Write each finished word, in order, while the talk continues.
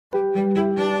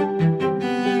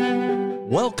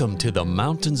Welcome to the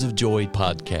Mountains of Joy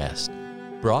podcast,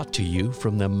 brought to you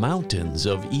from the mountains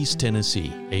of East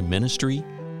Tennessee, a ministry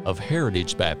of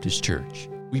Heritage Baptist Church.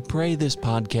 We pray this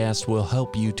podcast will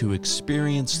help you to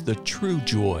experience the true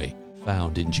joy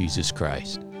found in Jesus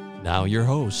Christ. Now your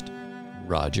host,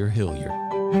 Roger Hilliard.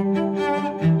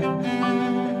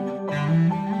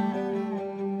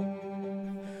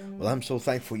 Well, I'm so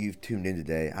thankful you've tuned in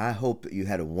today. I hope that you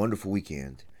had a wonderful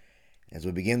weekend. As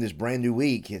we begin this brand new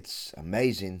week, it's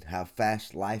amazing how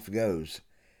fast life goes.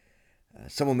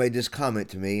 Someone made this comment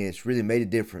to me, and it's really made a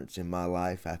difference in my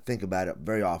life. I think about it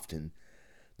very often.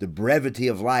 The brevity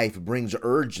of life brings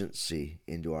urgency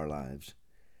into our lives.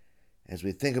 As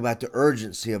we think about the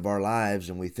urgency of our lives,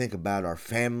 and we think about our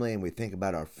family, and we think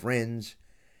about our friends,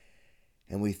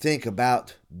 and we think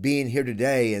about being here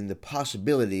today and the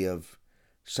possibility of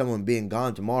someone being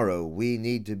gone tomorrow, we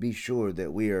need to be sure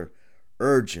that we are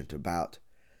urgent about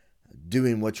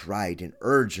doing what's right, and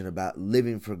urgent about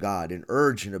living for God, and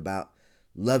urgent about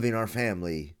loving our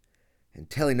family and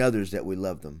telling others that we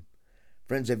love them.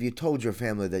 Friends, have you told your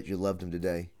family that you love them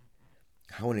today?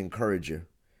 I want to encourage you,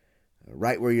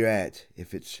 right where you're at,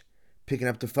 if it's picking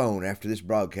up the phone after this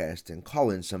broadcast and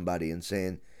calling somebody and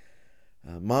saying,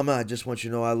 Mama, I just want you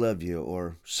to know I love you,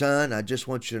 or Son, I just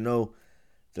want you to know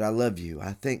that I love you.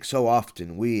 I think so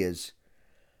often we as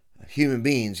human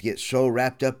beings get so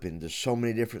wrapped up into so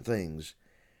many different things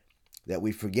that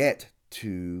we forget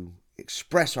to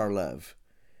express our love.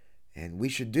 And we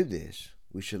should do this.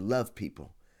 We should love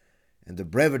people. And the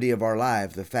brevity of our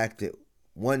life, the fact that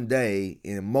one day,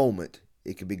 in a moment,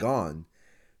 it could be gone,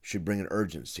 should bring an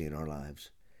urgency in our lives.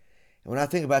 And when I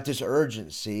think about this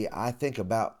urgency, I think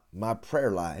about my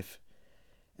prayer life.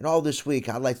 And all this week,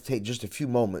 I'd like to take just a few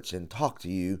moments and talk to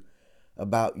you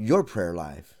about your prayer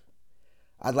life.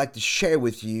 I'd like to share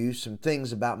with you some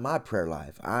things about my prayer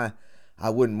life. I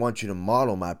wouldn't want you to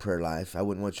model my prayer life. I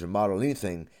wouldn't want you to model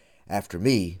anything after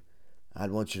me. I'd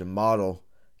want you to model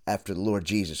after the Lord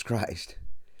Jesus Christ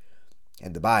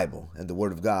and the Bible and the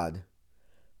Word of God.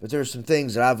 But there are some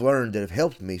things that I've learned that have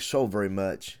helped me so very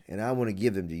much, and I want to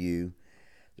give them to you.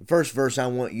 The first verse I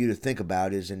want you to think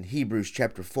about is in Hebrews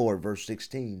chapter 4, verse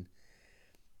 16.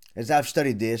 As I've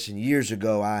studied this, and years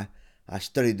ago I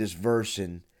studied this verse,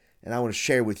 and I want to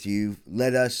share with you,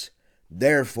 let us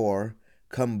therefore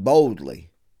come boldly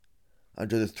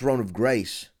unto the throne of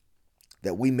grace,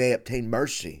 that we may obtain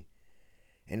mercy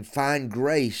and find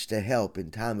grace to help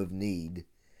in time of need.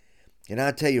 And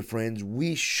I tell you, friends,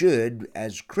 we should,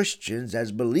 as Christians,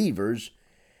 as believers,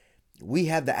 we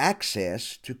have the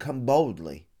access to come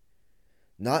boldly.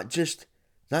 Not just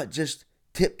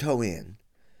tiptoe in,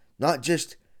 not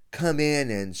just come in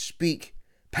and speak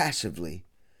passively.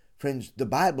 Friends, the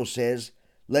Bible says,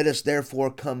 let us therefore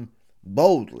come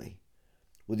boldly.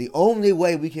 Well, the only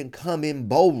way we can come in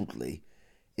boldly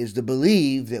is to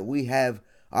believe that we have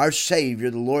our Savior,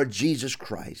 the Lord Jesus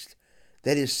Christ,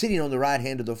 that is sitting on the right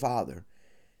hand of the Father,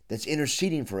 that's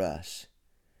interceding for us,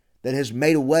 that has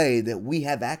made a way that we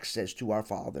have access to our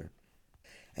Father.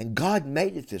 And God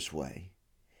made it this way.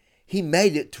 He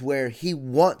made it to where He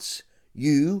wants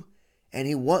you and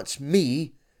He wants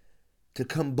me to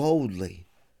come boldly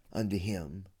unto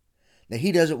Him. Now,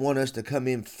 He doesn't want us to come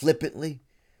in flippantly,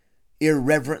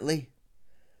 irreverently,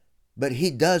 but He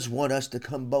does want us to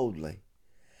come boldly.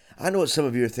 I know what some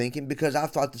of you are thinking, because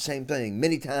I've thought the same thing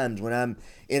many times when I'm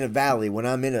in a valley, when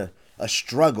I'm in a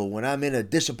struggle, when I'm in a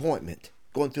disappointment,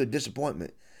 going through a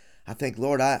disappointment. I think,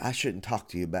 Lord, I shouldn't talk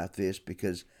to you about this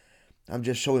because I'm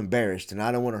just so embarrassed and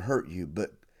I don't want to hurt you.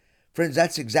 But friends,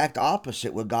 that's the exact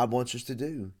opposite what God wants us to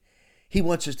do. He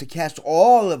wants us to cast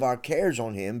all of our cares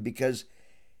on Him because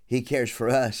He cares for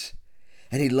us,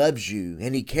 and He loves you,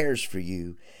 and He cares for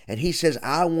you. And He says,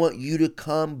 I want you to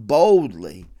come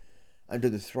boldly unto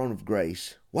the throne of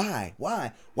grace. Why?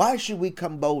 Why should we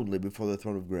come boldly before the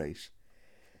throne of grace?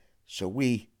 So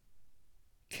we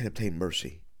can obtain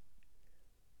mercy.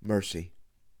 Mercy.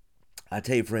 I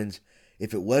tell you, friends,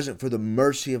 if it wasn't for the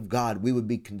mercy of God, we would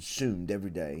be consumed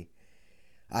every day.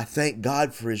 I thank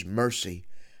God for His mercy.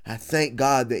 I thank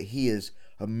God that He is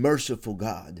a merciful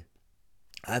God.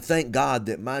 I thank God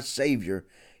that my Savior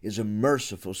is a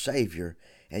merciful Savior.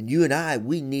 And you and I,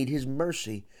 we need His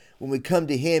mercy. When we come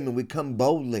to Him and we come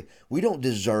boldly, we don't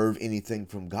deserve anything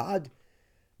from God.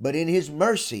 But in His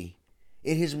mercy,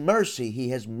 He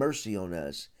has mercy on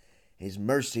us. His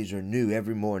mercies are new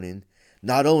every morning.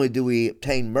 Not only do we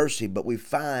obtain mercy, but we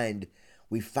find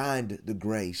the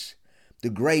grace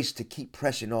to keep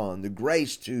pressing on, the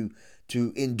grace to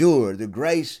endure, the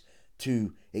grace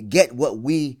to get what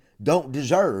we don't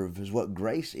deserve is what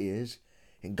grace is.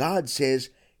 And God says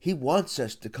He wants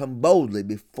us to come boldly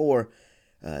before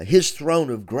His throne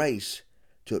of grace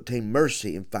to obtain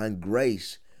mercy and find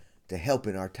grace to help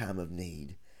in our time of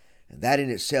need. And that in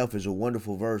itself is a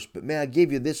wonderful verse. But may I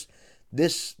give you this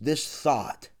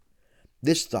thought.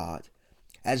 This thought.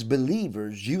 As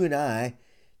believers, you and I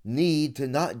need to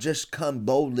not just come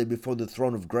boldly before the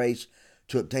throne of grace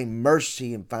to obtain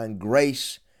mercy and find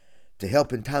grace to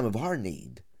help in time of our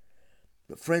need.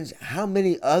 But friends, how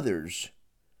many others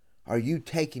are you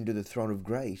taking to the throne of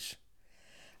grace?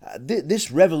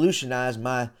 This revolutionized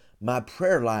my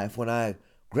prayer life when I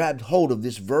grabbed hold of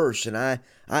this verse, and I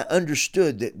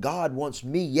understood that God wants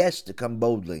me, yes, to come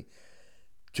boldly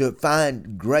to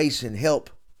find grace and help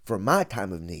for my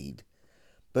time of need.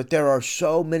 But there are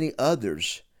so many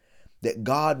others that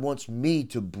God wants me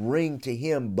to bring to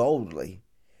Him boldly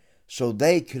so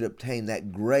they could obtain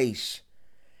that grace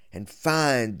and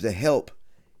find the help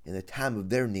in the time of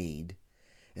their need.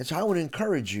 And so I would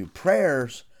encourage you,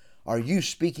 prayers are you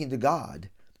speaking to God.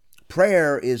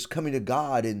 Prayer is coming to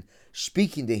God and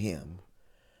speaking to Him.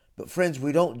 But friends,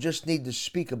 we don't just need to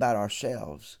speak about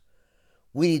ourselves.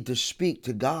 We need to speak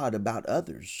to God about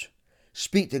others.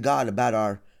 Speak to God about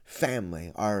our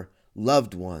family, our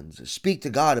loved ones. Speak to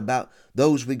God about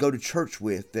those we go to church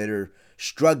with that are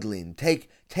struggling. Take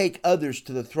others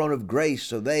to the throne of grace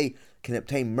so they can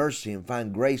obtain mercy and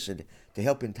find grace and to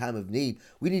help in time of need.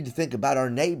 We need to think about our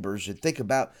neighbors and think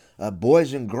about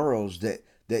boys and girls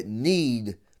that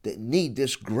need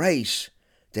this grace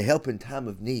to help in time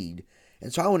of need.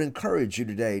 And so I want to encourage you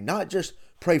today, not just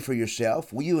pray for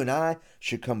yourself. You and I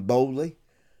should come boldly,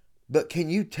 but can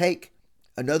you take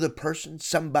another person,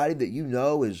 somebody that you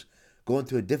know is going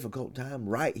through a difficult time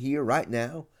right here, right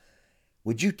now?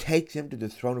 Would you take them to the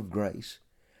throne of grace?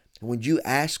 And would you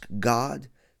ask God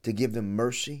to give them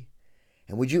mercy?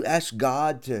 And would you ask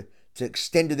God to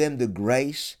extend to them the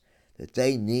grace that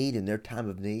they need in their time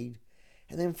of need?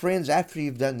 And then, friends, after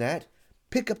you've done that,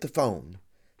 pick up the phone,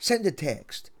 send a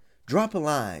text, drop a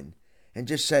line, and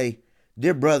just say,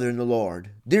 "Dear brother in the Lord,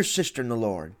 dear sister in the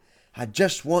Lord, I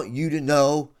just want you to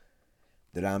know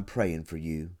that I'm praying for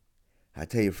you." I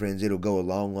tell you, friends, it'll go a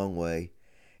long, long way.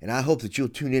 And I hope that you'll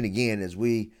tune in again as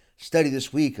we study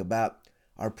this week about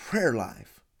our prayer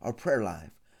life. Our prayer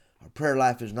life. Our prayer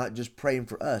life is not just praying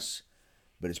for us,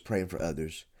 but it's praying for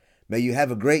others. May you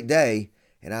have a great day,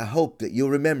 and I hope that you'll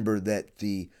remember that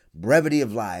the brevity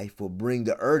of life will bring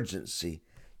the urgency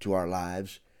to our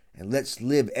lives, and let's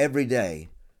live every day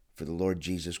for the Lord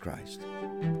Jesus Christ.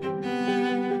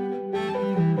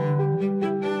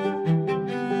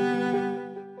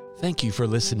 Thank you for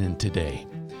listening today.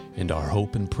 And our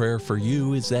hope and prayer for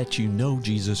you is that you know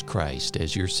Jesus Christ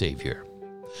as your Savior.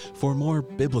 For more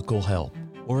biblical help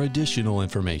or additional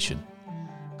information,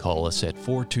 call us at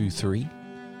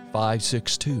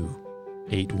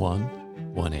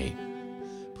 423-562-8118.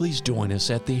 Please join us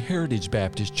at the Heritage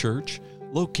Baptist Church,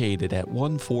 located at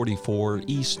 144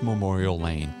 East Memorial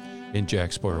Lane in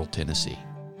Jacksboro, Tennessee.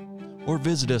 Or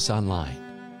visit us online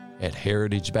at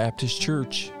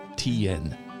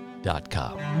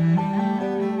heritagebaptistchurchtn.com.